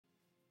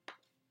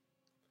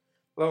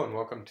Hello and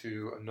welcome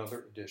to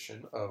another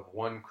edition of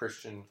One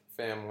Christian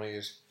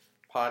Family's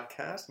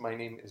podcast. My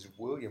name is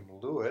William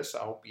Lewis.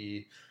 I'll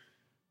be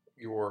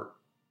your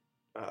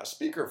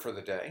speaker for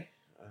the day.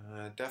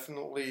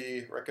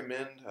 Definitely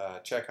recommend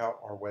check out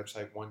our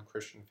website,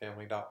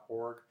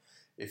 onechristianfamily.org,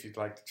 if you'd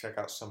like to check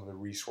out some of the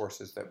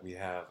resources that we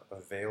have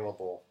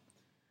available.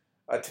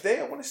 Today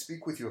I want to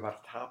speak with you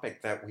about a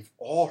topic that we've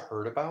all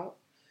heard about,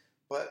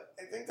 but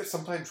I think that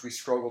sometimes we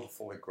struggle to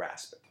fully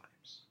grasp at times.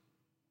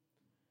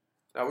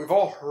 Now, we've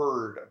all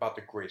heard about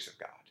the grace of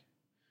God.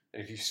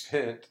 And if you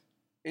spent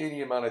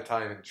any amount of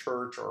time in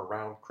church or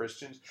around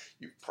Christians,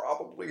 you've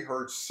probably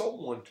heard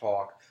someone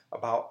talk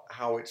about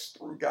how it's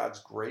through God's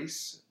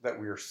grace that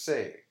we are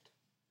saved.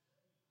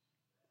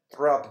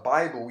 Throughout the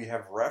Bible, we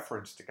have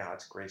reference to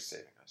God's grace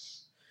saving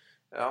us.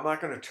 Now, I'm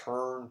not going to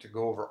turn to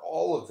go over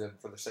all of them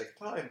for the sake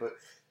of time, but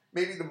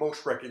maybe the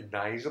most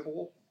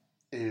recognizable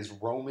is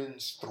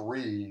Romans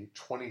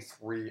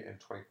 3:23 and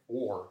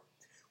 24,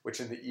 which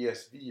in the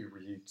ESV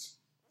reads,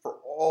 "For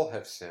all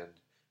have sinned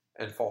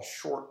and fall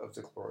short of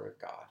the glory of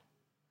God,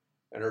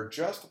 and are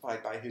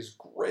justified by His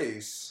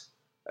grace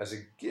as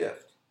a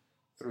gift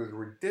through the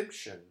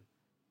redemption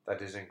that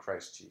is in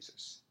Christ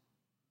Jesus."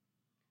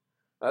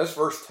 Now, this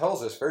verse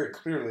tells us very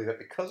clearly that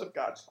because of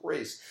God's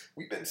grace,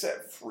 we've been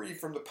set free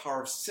from the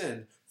power of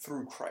sin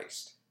through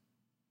Christ.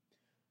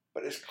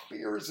 But as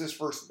clear as this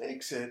verse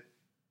makes it,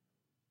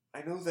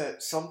 I know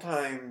that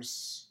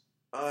sometimes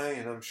I,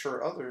 and I'm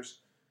sure others,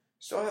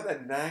 still have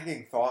that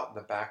nagging thought in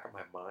the back of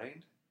my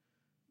mind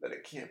that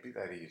it can't be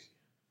that easy.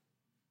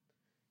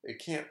 It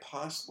can't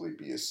possibly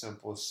be as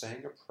simple as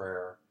saying a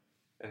prayer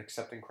and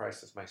accepting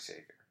Christ as my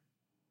Savior.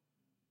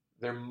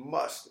 There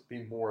must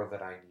be more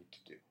that I need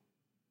to do.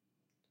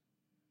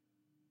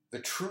 The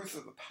truth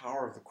of the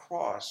power of the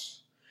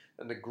cross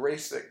and the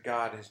grace that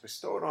God has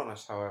bestowed on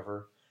us,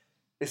 however,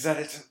 is that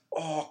it's an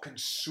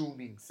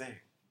all-consuming thing.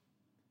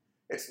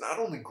 It's not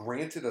only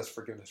granted us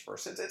forgiveness for our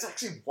sins, it's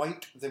actually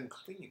wiped them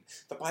clean.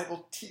 The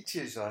Bible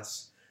teaches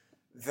us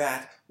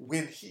that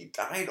when He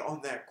died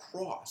on that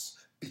cross,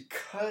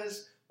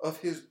 because of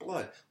His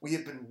blood, we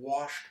have been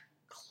washed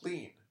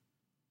clean.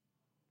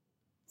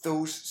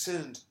 Those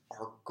sins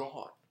are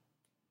gone.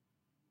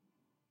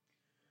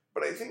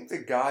 But I think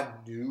that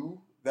God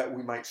knew that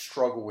we might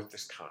struggle with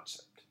this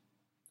concept.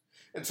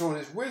 And so in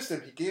His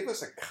wisdom, He gave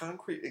us a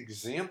concrete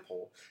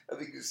example of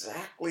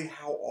exactly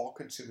how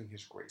all-consuming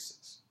His grace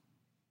is.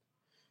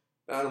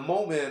 Now, in a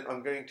moment,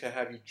 I'm going to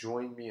have you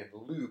join me in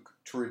Luke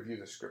to review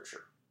the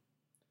scripture.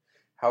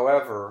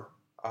 However,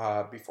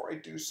 before I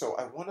do so,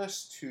 I want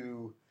us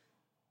to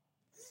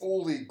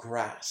fully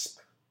grasp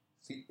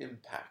the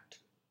impact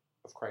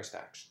of Christ's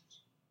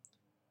actions.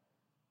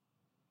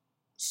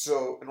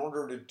 So, in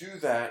order to do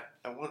that,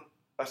 I want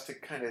us to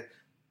kind of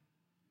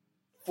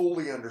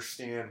fully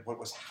understand what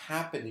was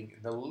happening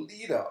in the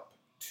lead up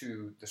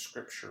to the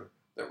scripture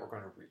that we're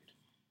going to read.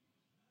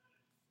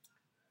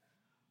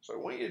 So I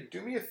want you to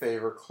do me a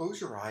favor, close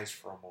your eyes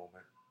for a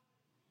moment,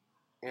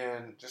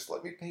 and just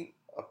let me paint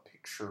a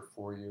picture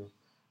for you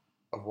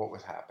of what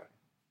was happening.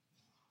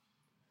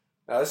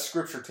 Now, this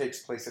scripture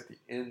takes place at the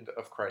end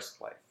of Christ's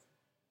life.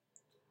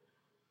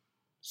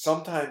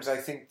 Sometimes I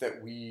think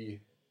that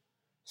we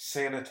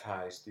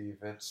sanitize the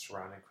events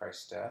surrounding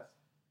Christ's death,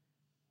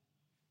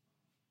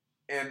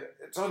 and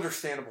it's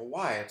understandable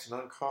why. It's an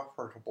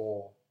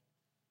uncomfortable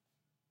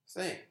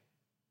thing.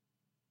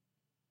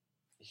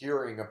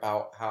 Hearing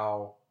about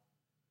how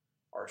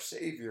our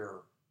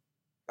Savior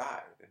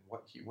died and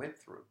what He went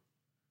through.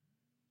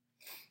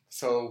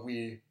 So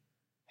we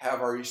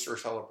have our Easter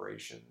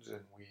celebrations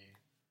and we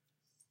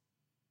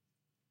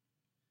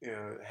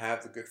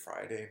have the Good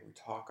Friday and we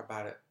talk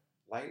about it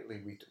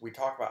lightly. We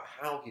talk about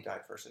how He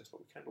died for our sins,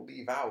 but we kind of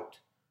leave out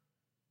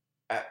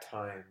at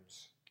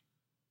times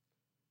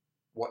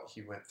what He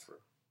went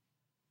through.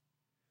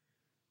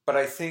 But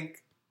I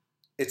think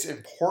it's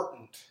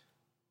important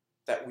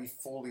that we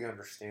fully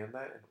understand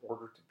that in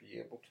order to be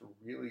able to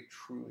really,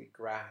 truly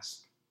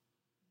grasp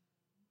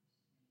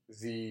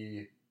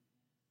the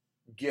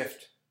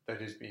gift that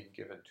is being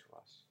given to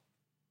us.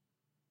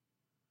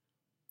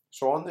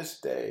 So on this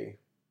day,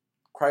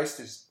 Christ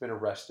has been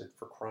arrested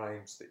for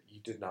crimes that He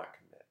did not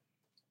commit.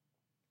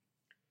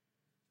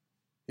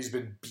 He's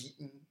been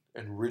beaten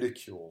and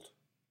ridiculed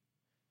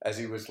as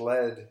He was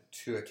led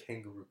to a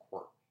kangaroo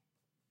court.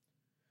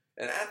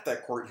 And at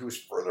that court, He was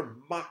further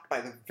mocked by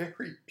the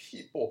very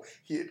people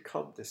He had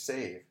come to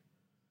save,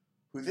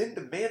 who then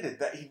demanded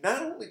that He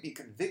not only be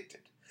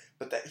convicted,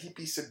 but that He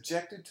be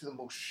subjected to the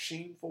most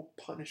shameful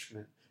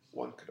punishment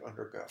one could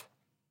undergo: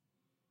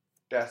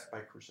 death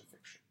by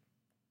crucifixion.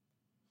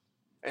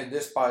 And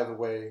this, by the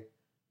way,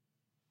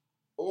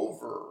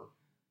 over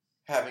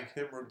having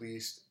Him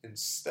released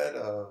instead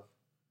of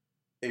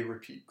a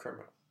repeat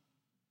criminal.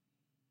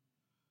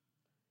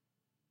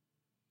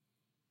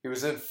 He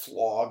was then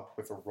flogged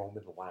with a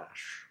Roman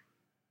lash.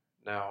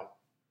 Now,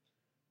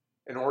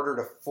 in order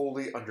to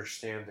fully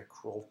understand the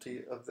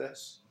cruelty of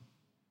this,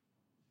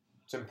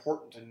 it's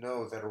important to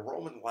know that a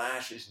Roman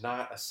lash is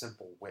not a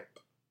simple whip,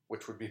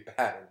 which would be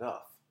bad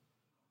enough.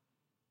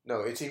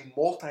 No, it's a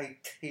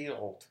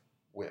multi-tailed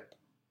whip.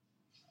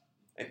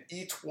 And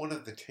each one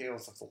of the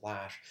tails of the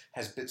lash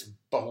has bits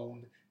of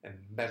bone and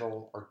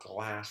metal or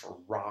glass or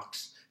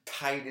rocks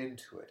tied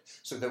into it,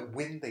 so that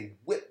when they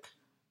whip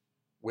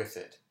with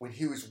it, when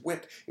he was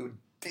whipped, it would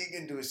dig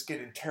into his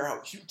skin and tear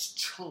out huge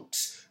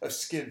chunks of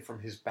skin from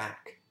his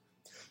back.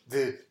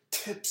 The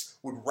tips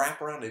would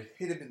wrap around and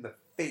hit him in the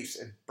face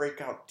and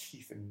break out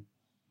teeth and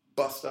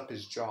bust up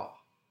his jaw.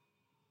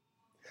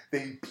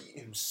 They beat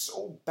him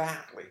so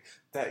badly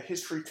that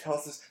history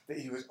tells us that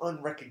he was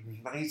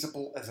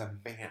unrecognizable as a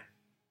man.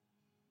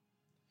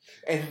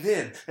 And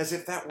then, as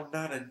if that were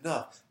not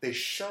enough, they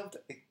shoved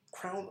a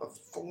crown of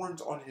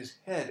thorns on his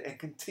head and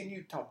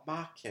continued to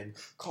mock him,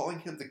 calling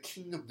him the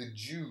King of the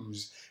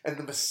Jews and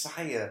the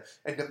Messiah,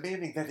 and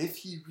demanding that if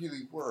he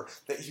really were,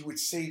 that he would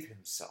save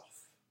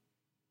himself.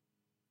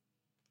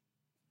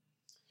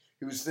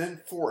 He was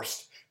then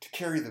forced to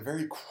carry the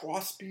very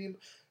crossbeam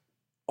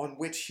on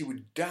which he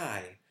would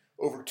die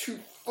over 2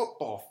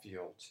 football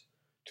fields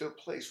to a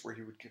place where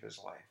he would give his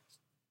life.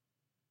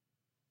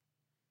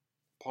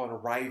 Upon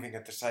arriving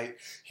at the site,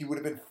 he would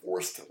have been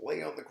forced to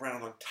lay on the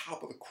ground on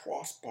top of the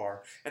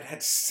crossbar and had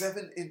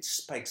 7-inch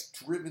spikes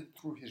driven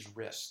through his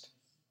wrist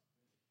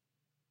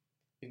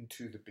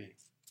into the beam.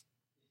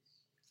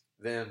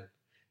 Then,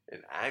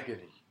 in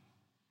agony,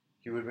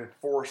 he would have been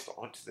forced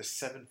onto the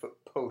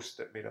 7-foot post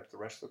that made up the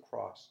rest of the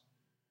cross,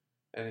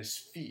 and his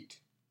feet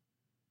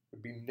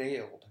would be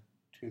nailed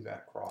to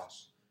that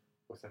cross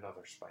with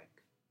another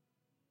spike.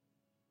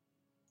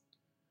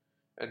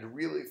 And to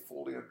really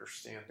fully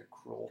understand the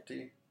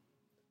cruelty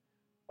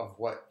of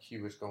what he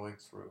was going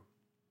through,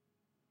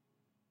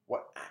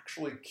 what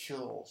actually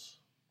kills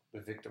the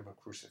victim of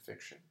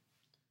crucifixion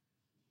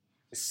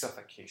is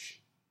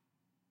suffocation.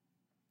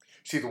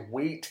 See, the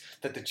weight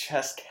that the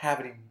chest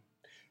cavity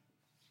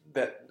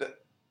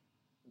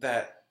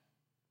that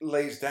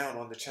lays down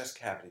on the chest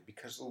cavity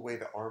because of the way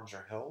the arms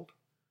are held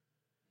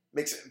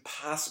makes it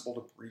impossible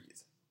to breathe.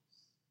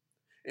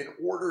 In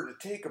order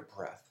to take a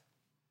breath,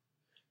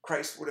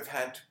 Christ would have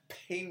had to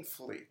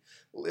painfully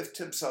lift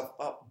himself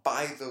up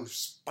by those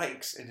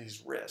spikes in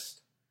his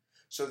wrist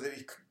so that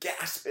he could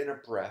gasp in a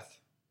breath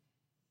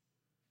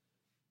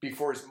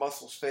before his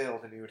muscles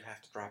failed and he would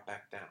have to drop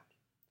back down,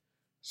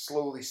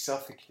 slowly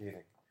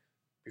suffocating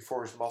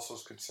before his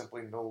muscles could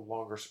simply no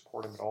longer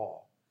support him at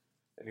all,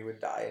 and he would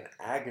die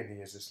in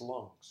agony as his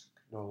lungs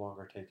could no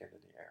longer take in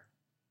the air.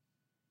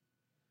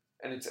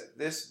 And it's at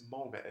this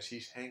moment, as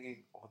he's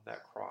hanging on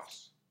that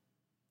cross,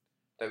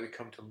 that we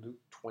come to Luke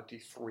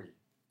 23,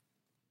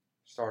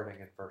 starting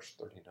in verse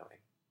 39.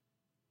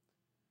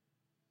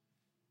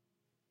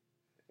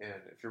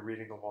 And if you're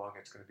reading along,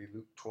 it's going to be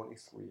Luke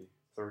 23,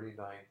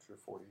 39 through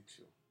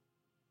 42.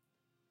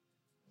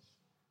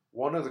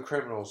 One of the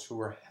criminals who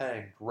were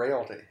hanged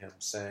railed at him,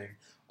 saying,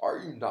 "Are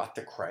you not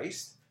the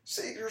Christ?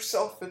 Save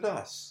yourself and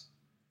us."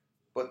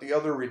 But the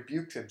other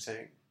rebuked him,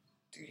 saying,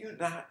 "Do you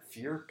not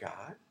fear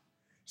God,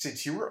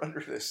 since you are under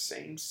the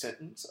same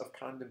sentence of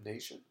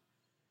condemnation?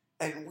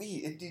 And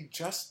we indeed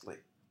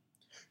justly,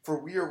 for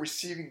we are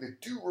receiving the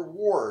due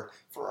reward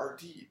for our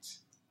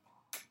deeds.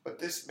 But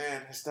this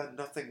man has done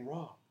nothing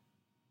wrong."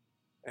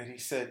 And he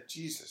said,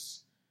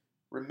 "Jesus,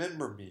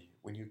 remember me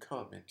when you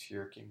come into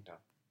your kingdom."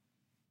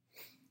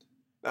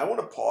 Now I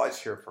want to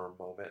pause here for a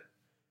moment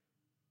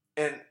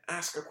and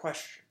ask a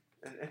question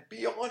and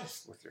be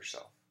honest with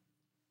yourself.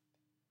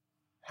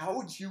 How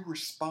would you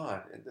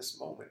respond in this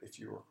moment if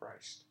you were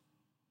Christ?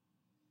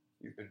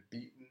 You've been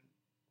beaten,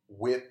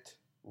 whipped,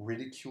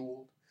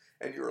 ridiculed,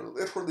 and you're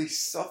literally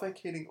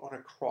suffocating on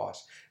a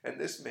cross. And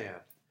this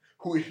man,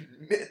 who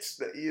admits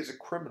that he is a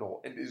criminal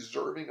and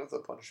deserving of the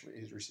punishment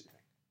he's receiving,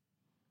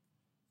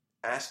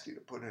 asks you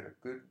to put in a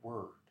good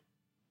word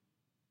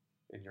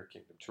in your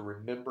kingdom, to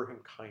remember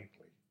him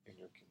kindly in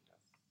your kingdom.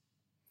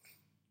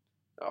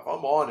 Now, if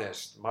I'm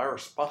honest, my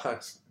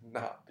response would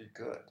not be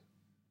good.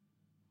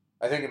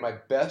 I think in my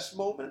best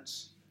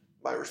moments,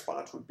 my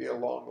response would be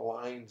along the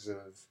lines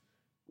of,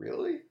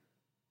 "Really?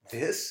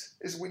 This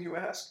is when you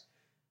ask?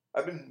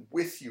 I've been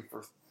with you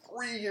for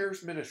 3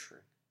 years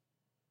ministering.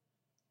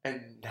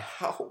 And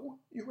now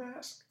you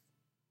ask?"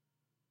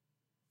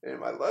 And in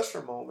my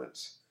lesser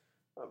moments,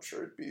 I'm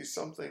sure it'd be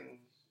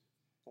something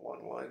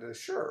along the lines of,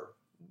 "Sure,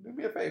 do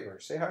me a favor,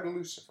 say hi to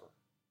Lucifer."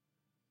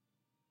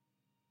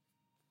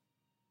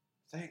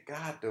 Thank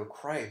God, though,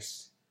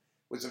 Christ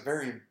was a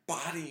very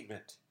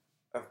embodiment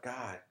of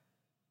God,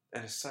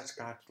 and as such,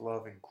 God's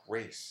love and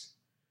grace.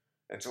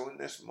 And so in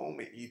this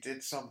moment, he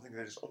did something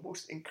that is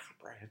almost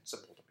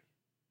incomprehensible to me.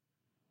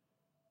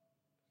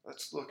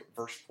 Let's look at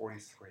verse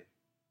 43,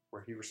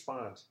 where he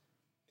responds.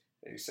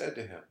 And he said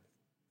to him,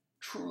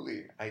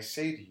 "Truly, I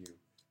say to you,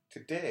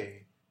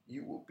 today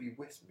you will be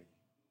with me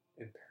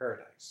in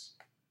paradise."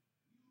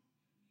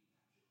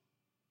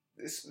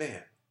 This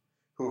man,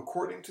 who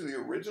according to the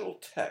original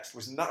text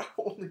was not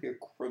only a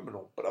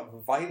criminal, but a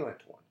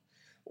violent one,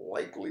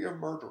 likely a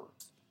murderer,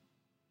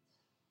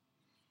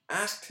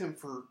 asked him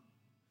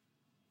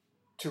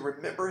to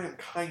remember him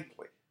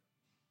kindly.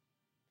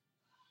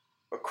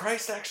 But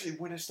Christ actually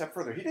went a step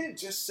further. He didn't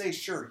just say,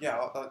 sure, yeah,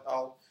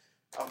 I'll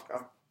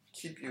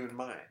keep you in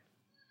mind.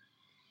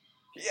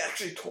 He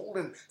actually told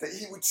him that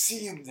he would see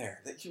him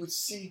there, that he would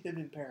see him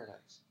in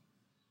paradise.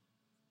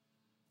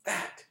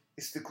 That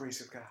is the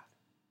grace of God.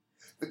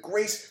 The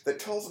grace that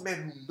tells a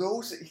man who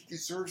knows that he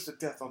deserves the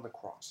death on the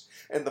cross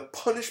and the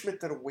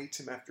punishment that awaits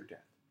him after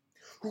death,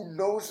 who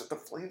knows that the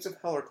flames of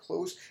hell are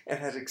closed and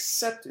has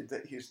accepted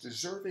that he is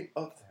deserving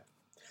of them.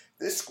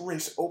 This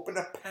grace opened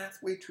a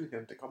pathway to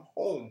him to come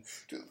home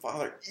to the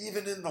Father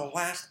even in the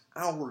last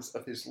hours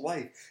of his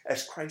life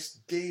as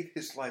Christ gave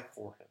his life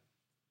for him.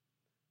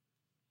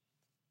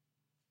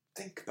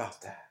 Think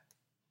about that.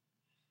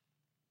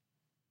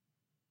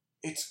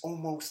 It's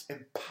almost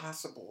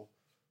impossible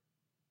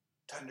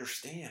to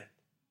understand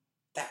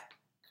that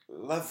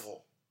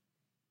level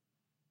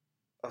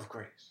of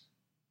grace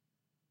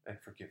and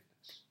forgiveness.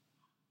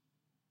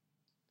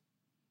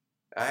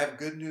 I have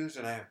good news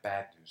and I have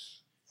bad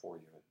news for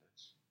you in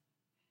this.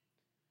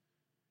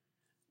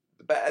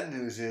 The bad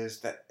news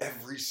is that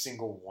every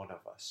single one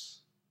of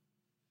us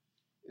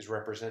is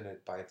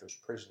represented by those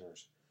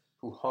prisoners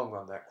who hung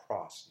on that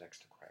cross next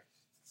to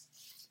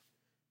Christ.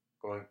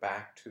 Going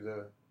back to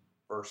the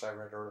verse I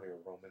read earlier,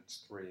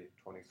 Romans 3,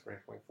 23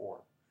 and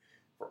 24.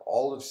 For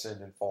all have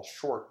sinned and fall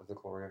short of the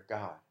glory of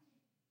God.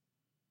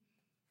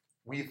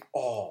 We've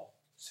all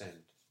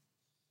sinned.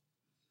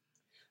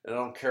 And I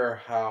don't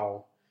care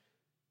how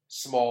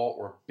small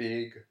or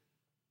big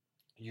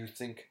you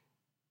think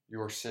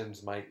your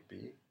sins might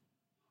be.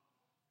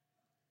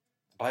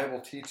 The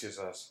Bible teaches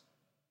us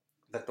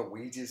that the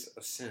wages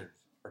of sin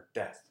are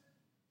death.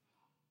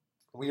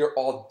 We are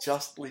all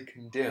justly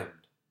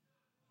condemned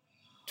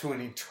to an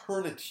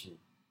eternity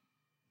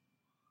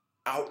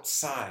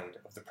outside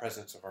of the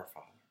presence of our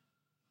Father.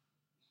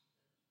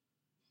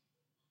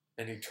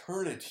 An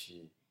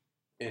eternity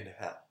in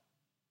hell.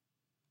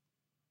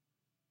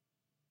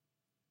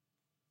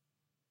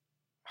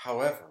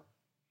 However,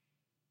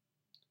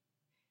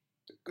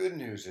 the good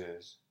news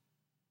is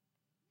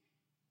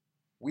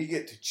we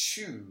get to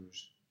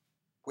choose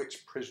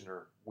which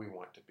prisoner we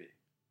want to be.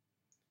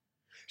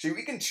 See,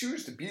 we can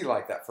choose to be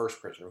like that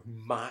first prisoner who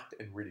mocked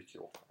and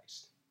ridiculed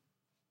Christ,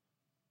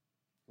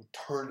 who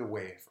turned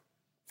away from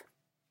him.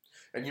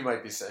 And you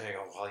might be saying,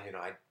 oh, well,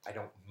 I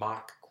don't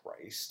mock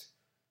Christ.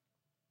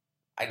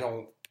 I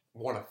don't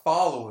want to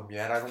follow him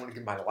yet. I don't want to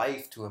give my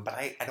life to him, but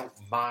I don't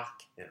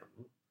mock him.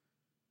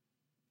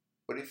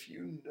 But if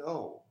you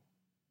know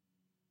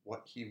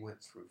what he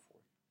went through for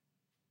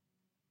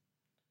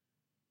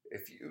you,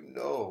 if you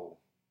know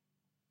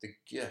the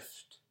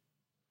gift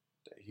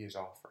that he is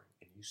offering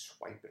and you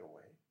swipe it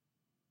away,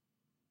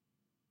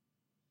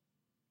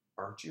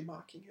 aren't you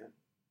mocking him?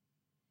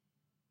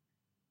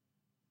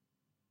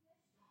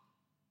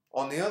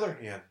 On the other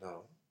hand,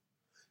 though,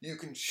 you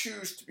can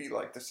choose to be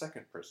like the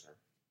second prisoner,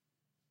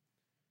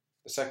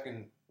 the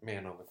second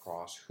man on the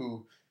cross,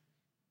 who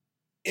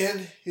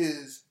in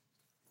his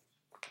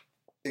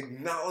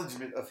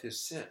acknowledgement of his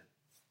sin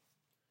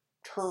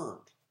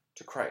turned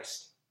to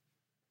Christ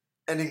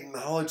and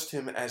acknowledged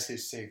him as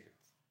his Savior.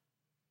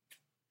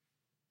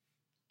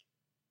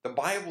 The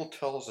Bible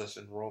tells us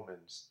in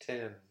Romans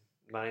 10,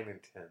 9 and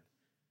 10,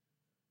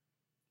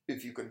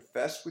 if you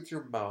confess with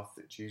your mouth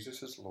that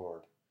Jesus is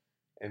Lord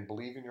and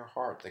believe in your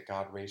heart that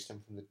God raised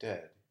him from the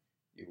dead,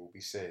 you will be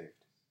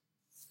saved.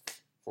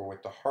 For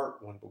with the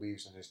heart one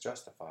believes and is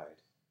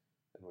justified,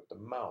 and with the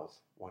mouth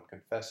one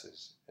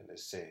confesses and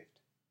is saved.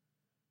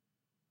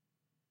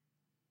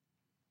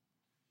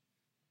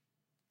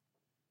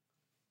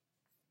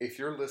 If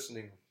you're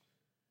listening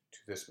to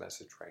this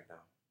message right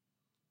now,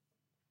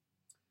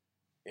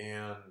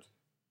 and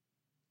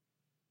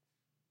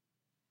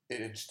it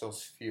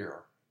instills fear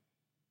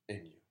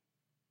in you,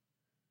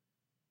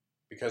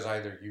 because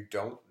either you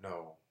don't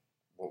know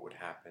what would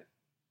happen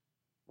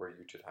were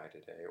you to die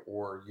today,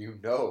 or you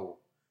know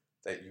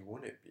that you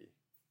wouldn't be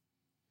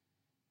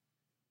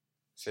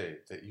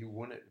saved, that you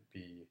wouldn't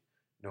be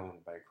known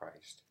by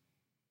Christ,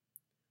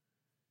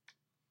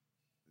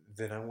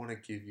 then I want to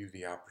give you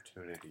the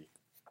opportunity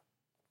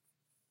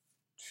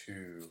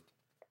to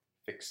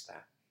fix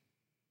that.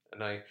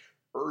 And I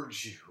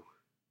urge you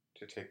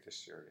to take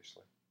this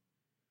seriously.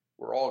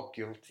 We're all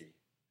guilty.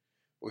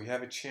 We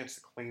have a chance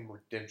to claim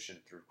redemption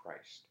through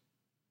Christ,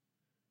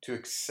 to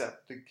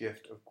accept the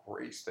gift of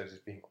grace that is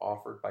being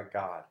offered by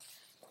God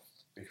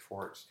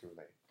before it's too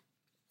late.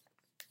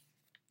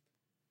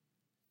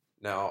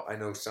 Now, I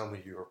know some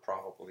of you are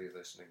probably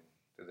listening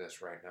to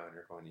this right now and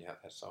you're going, yeah,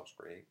 that sounds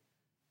great,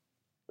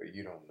 but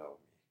you don't know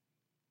me.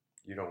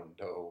 You don't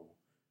know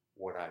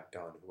what I've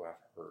done, who I've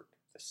hurt,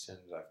 the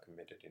sins I've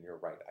committed, and you're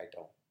right, I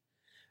don't.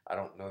 I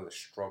don't know the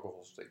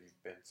struggles that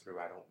you've been through.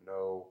 I don't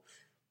know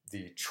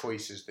the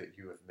choices that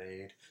you have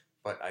made,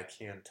 but I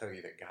can tell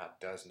you that God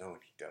does know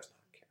and he does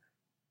not care.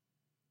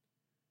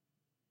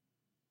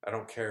 I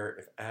don't care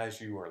if as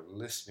you are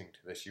listening to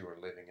this, you are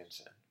living in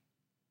sin.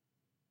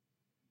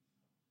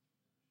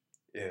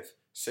 If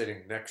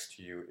sitting next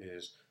to you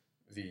is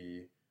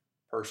the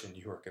person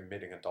you are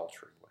committing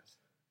adultery with,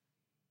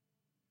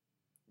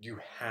 You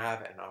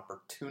have an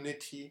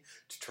opportunity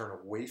to turn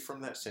away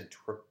from that sin, to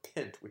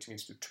repent, which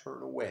means to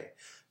turn away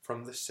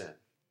from the sin,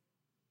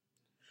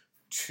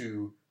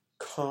 to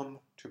come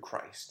to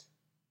Christ,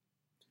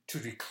 to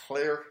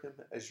declare him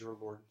as your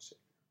Lord and Savior,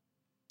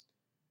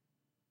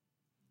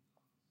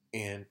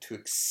 and to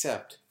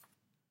accept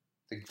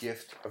the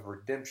gift of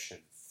redemption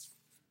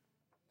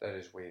that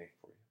is waiting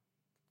for you.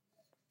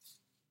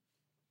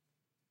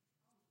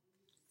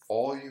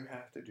 All you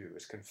have to do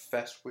is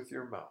confess with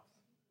your mouth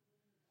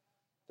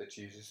that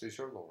Jesus is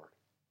your Lord,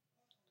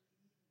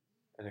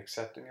 and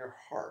accept in your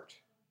heart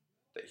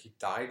that he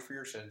died for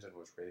your sins and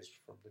was raised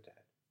from the dead.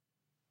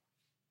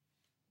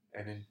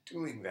 And in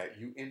doing that,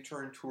 you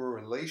enter into a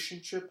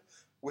relationship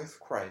with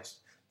Christ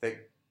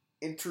that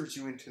enters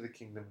you into the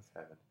kingdom of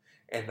heaven.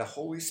 And the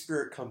Holy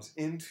Spirit comes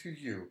into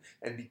you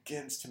and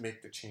begins to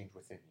make the change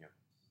within you.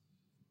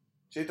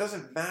 See, it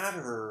doesn't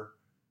matter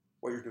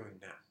what you're doing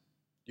now.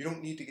 You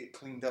don't need to get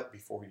cleaned up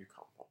before you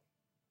come home.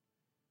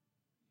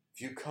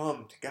 If you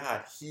come to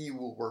God, he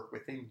will work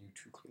within you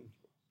to clean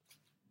you.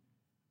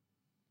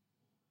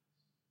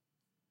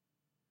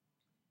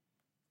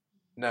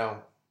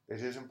 Now,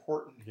 it is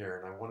important here,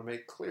 and I want to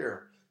make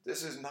clear,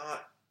 this is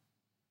not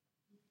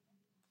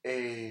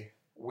a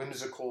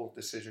whimsical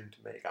decision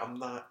to make. I'm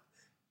not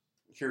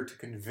here to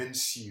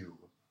convince you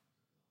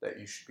that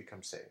you should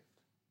become saved.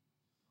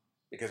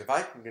 Because if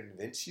I can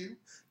convince you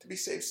to be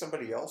saved,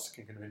 somebody else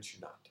can convince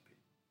you not to be.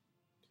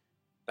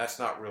 That's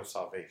not real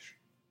salvation.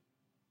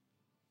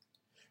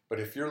 But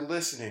if you're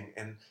listening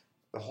and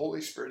the Holy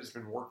Spirit has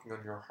been working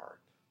on your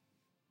heart,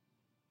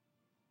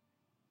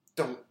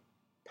 don't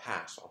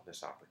pass on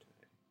this opportunity.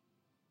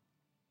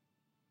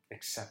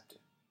 Accept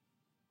it.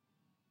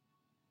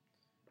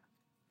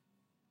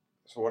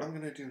 So what I'm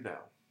going to do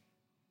now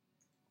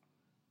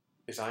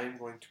is I am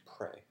going to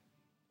pray.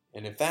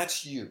 And if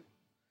that's you,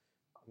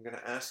 I'm going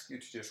to ask you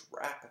to just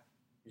wrap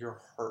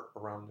your heart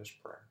around this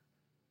prayer.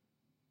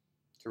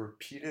 To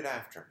repeat it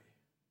after me.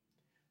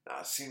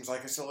 Now, it seems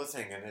like a silly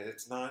thing, and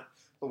it's not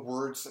the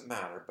words that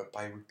matter, but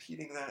by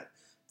repeating that,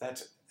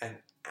 that's an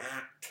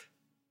act.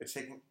 It's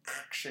taking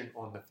action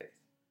on the faith.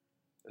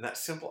 And that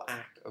simple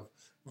act of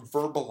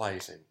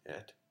verbalizing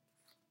it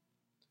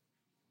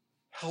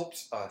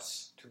helps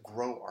us to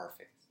grow our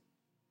faith.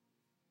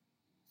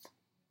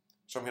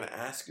 So I'm going to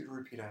ask you to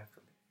repeat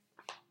after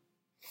me.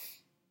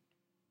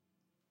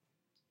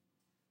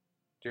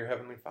 Dear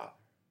Heavenly Father,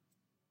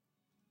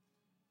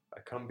 I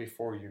come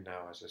before you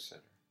now as a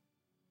sinner.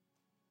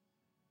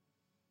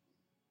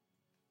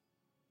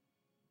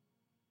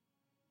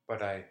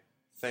 But I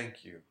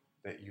thank you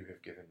that you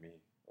have given me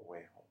a way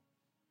home.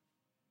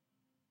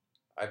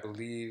 I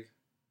believe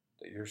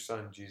that your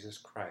Son, Jesus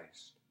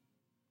Christ,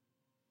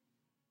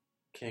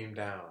 came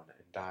down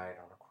and died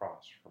on a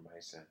cross for my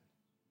sin,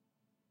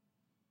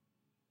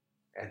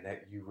 and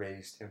that you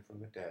raised him from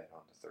the dead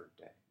on the third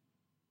day.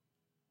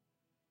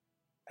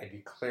 I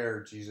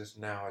declare Jesus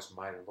now as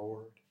my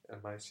Lord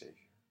and my Savior,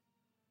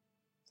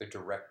 the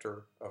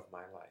director of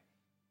my life.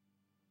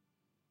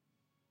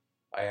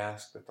 I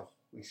ask that the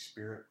Holy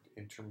Spirit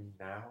would enter me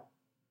now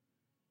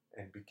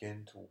and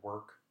begin to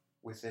work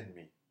within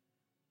me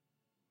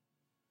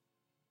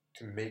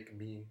to make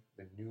me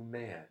the new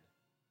man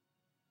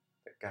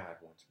that God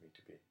wants me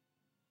to be.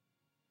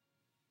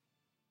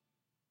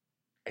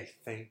 I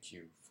thank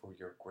you for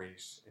your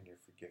grace and your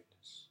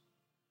forgiveness.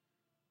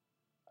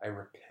 I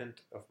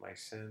repent of my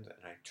sins and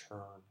I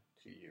turn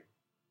to you.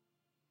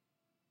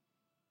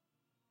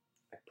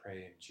 I pray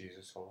in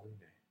Jesus' holy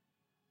name.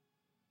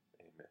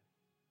 Amen.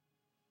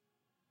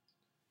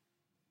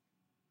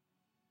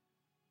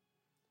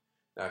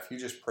 Now, if you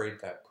just prayed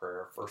that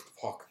prayer, first of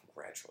all,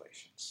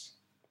 congratulations.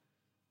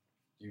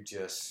 You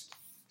just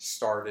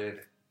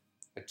started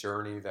a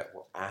journey that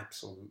will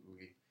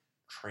absolutely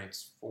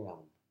transform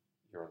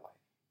your life.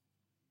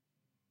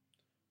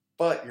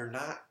 But you're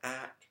not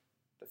at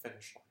the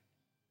finish line.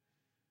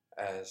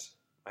 As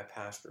my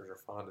pastors are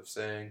fond of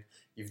saying,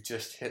 you've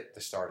just hit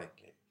the starting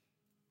gate.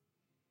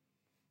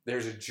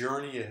 There's a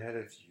journey ahead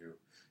of you,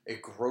 a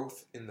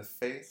growth in the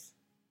faith,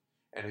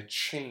 and a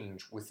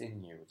change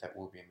within you that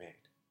will be made.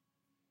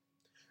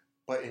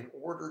 But in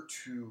order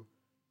to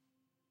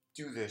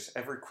do this,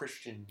 every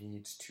Christian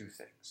needs two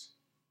things.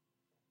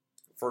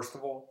 First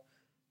of all,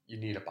 you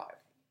need a Bible.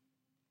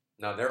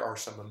 Now, there are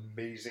some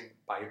amazing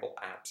Bible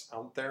apps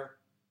out there.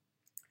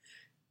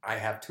 I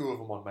have two of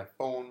them on my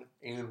phone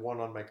and one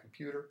on my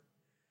computer.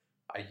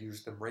 I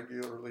use them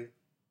regularly.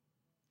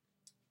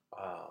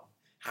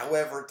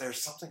 However,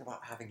 there's something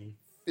about having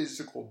a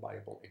physical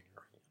Bible in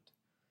your hand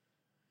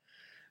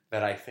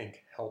that I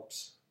think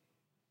helps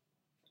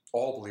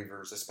all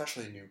believers,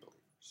 especially new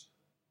believers.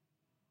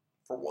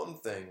 For one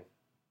thing,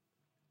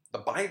 the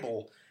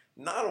Bible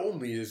not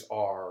only is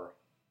our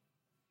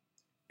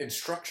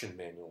instruction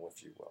manual,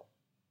 if you will,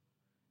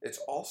 it's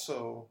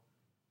also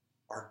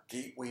our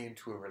gateway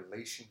into a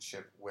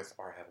relationship with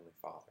our Heavenly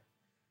Father.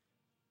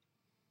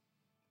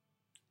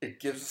 It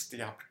gives us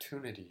the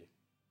opportunity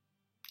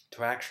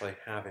to actually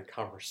have a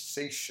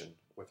conversation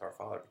with with our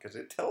Father, because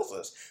it tells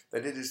us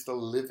that it is the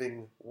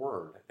living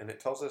Word. And it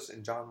tells us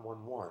in John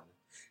 1:1,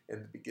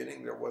 in the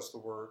beginning there was the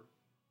Word,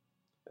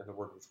 and the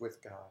Word was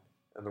with God,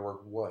 and the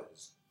Word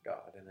was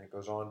God. And it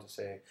goes on to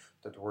say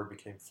that the Word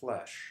became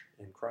flesh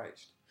in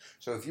Christ.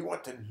 So if you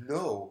want to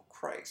know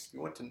Christ, if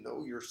you want to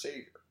know your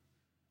Savior,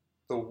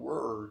 the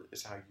Word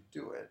is how you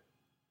do it.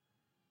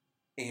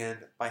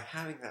 And by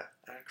having that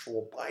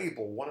actual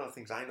Bible, one of the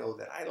things I know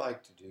that I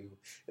like to do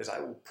is I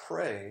will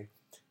pray,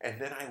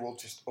 and then I will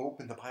just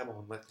open the Bible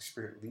and let the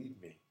Spirit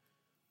lead me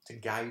to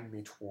guide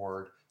me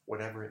toward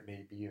whatever it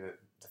may be that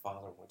the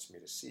Father wants me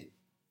to see.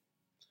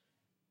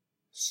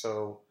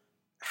 So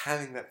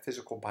having that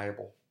physical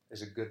Bible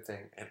is a good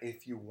thing, and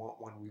if you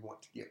want one, we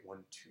want to get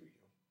one to you.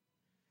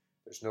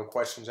 There's no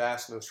questions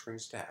asked, no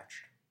strings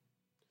attached.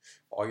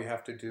 All you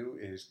have to do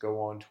is go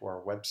on to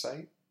our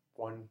website,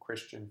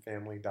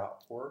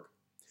 onechristianfamily.org,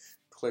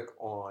 click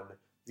on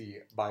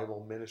the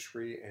Bible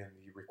ministry and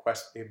the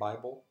request a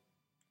Bible.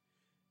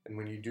 And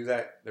when you do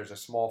that, there's a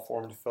small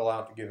form to fill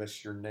out to give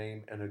us your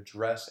name and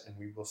address, and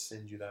we will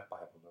send you that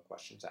Bible, no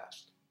questions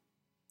asked.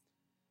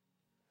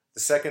 The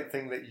second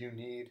thing that you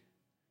need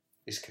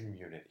is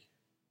community.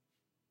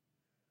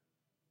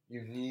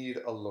 You need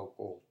a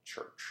local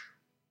church.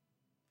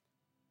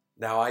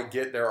 Now, I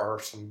get there are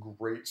some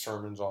great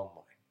sermons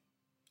online.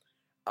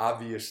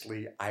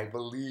 Obviously, I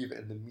believe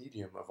in the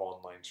medium of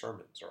online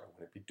sermons, or I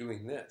wouldn't be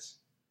doing this.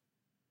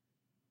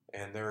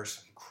 And there are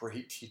some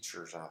great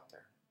teachers out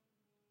there.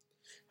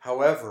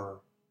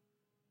 However,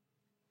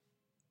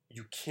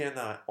 you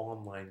cannot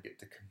online get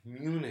the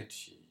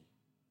community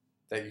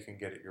that you can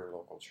get at your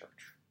local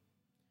church.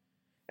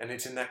 And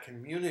it's in that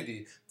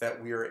community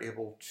that we are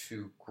able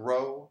to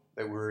grow,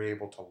 that we're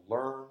able to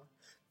learn,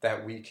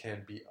 that we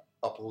can be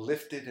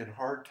uplifted in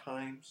hard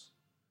times,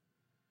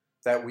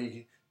 that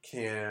we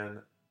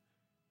can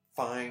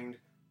find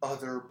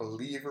other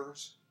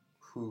believers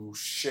who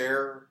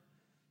share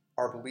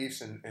our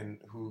beliefs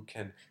and who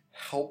can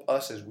help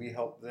us as we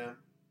help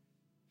them.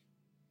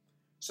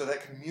 So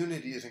that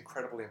community is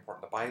incredibly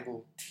important. The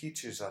Bible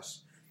teaches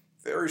us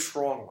very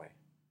strongly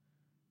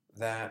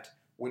that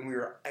when we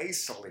are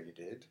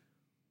isolated,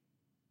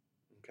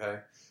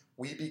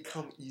 we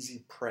become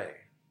easy prey.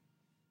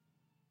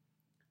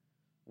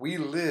 We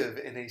live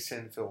in a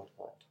sin-filled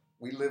world.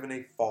 We live in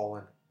a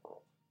fallen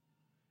world.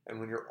 And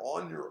when you're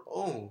on your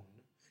own,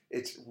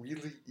 it's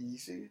really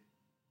easy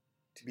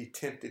to be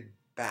tempted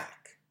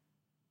back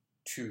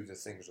to the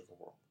things of the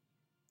world.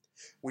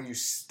 When you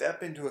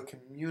step into a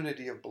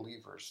community of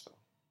believers, though,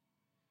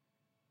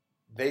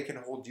 they can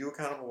hold you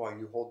accountable while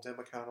you hold them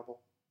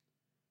accountable.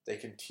 They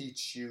can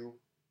teach you.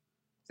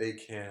 They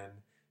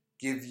can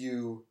give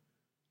you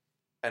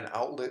an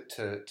outlet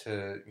to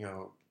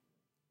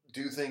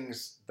do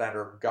things that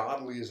are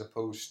godly as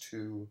opposed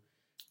to,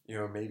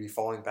 maybe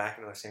falling back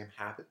into the same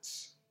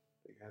habits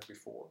that you had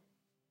before.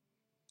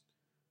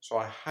 So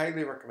I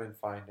highly recommend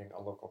finding a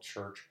local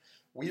church.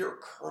 We are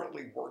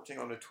currently working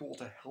on a tool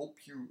to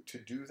help you to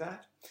do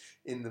that.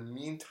 In the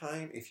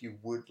meantime, if you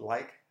would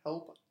like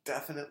help,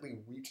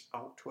 definitely reach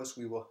out to us.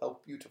 We will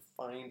help you to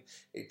find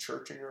a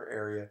church in your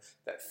area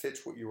that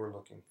fits what you are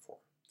looking for.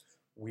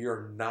 We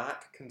are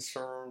not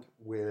concerned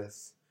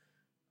with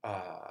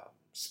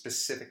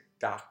specific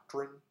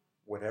doctrine,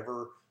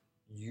 whatever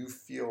you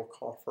feel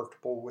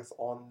comfortable with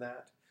on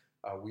that.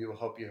 We will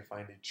help you to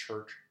find a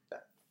church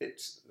that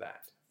fits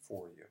that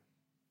for you.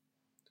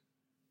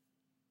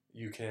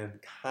 You can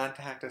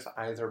contact us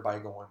either by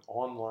going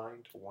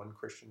online to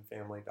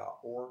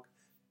onechristianfamily.org,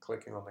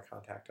 clicking on the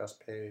Contact Us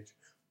page,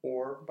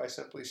 or by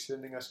simply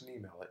sending us an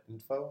email at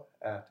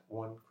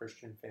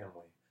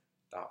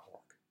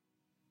info@onechristianfamily.org.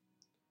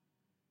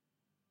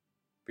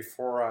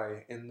 Before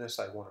I end this,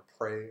 I want to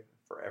pray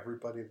for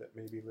everybody that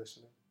may be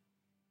listening.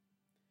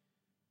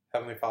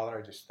 Heavenly Father,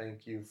 I just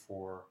thank you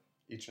for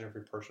each and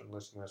every person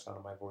listening to the sound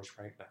of my voice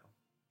right now.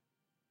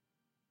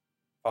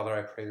 Father,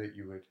 I pray that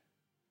you would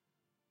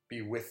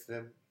be with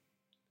them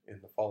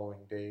in the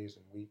following days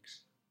and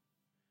weeks,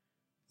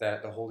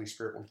 that the Holy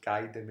Spirit would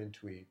guide them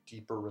into a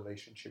deeper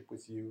relationship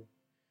with you,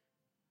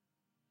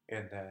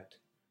 and that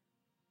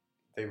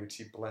they would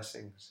see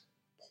blessings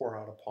pour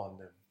out upon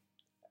them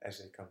as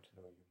they come to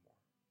know you more.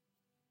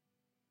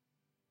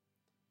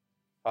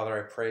 Father,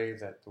 I pray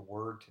that the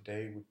word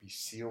today would be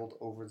sealed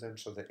over them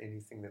so that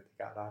anything that they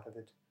got out of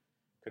it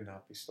could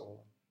not be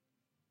stolen,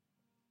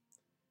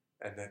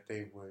 and that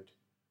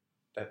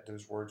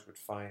those words would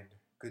find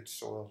good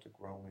soil to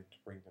grow in to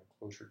bring them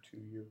closer to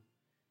you.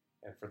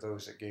 And for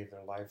those that gave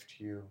their life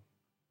to you,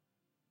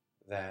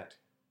 that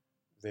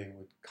they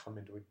would come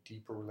into a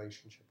deeper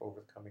relationship over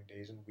the coming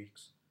days and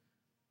weeks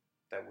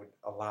that would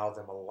allow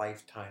them a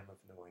lifetime of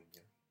knowing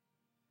you.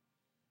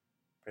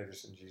 Pray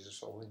this in Jesus'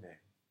 holy name.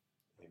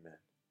 Amen.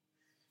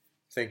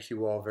 Thank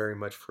you all very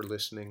much for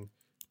listening.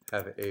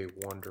 Have a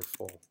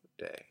wonderful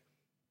day.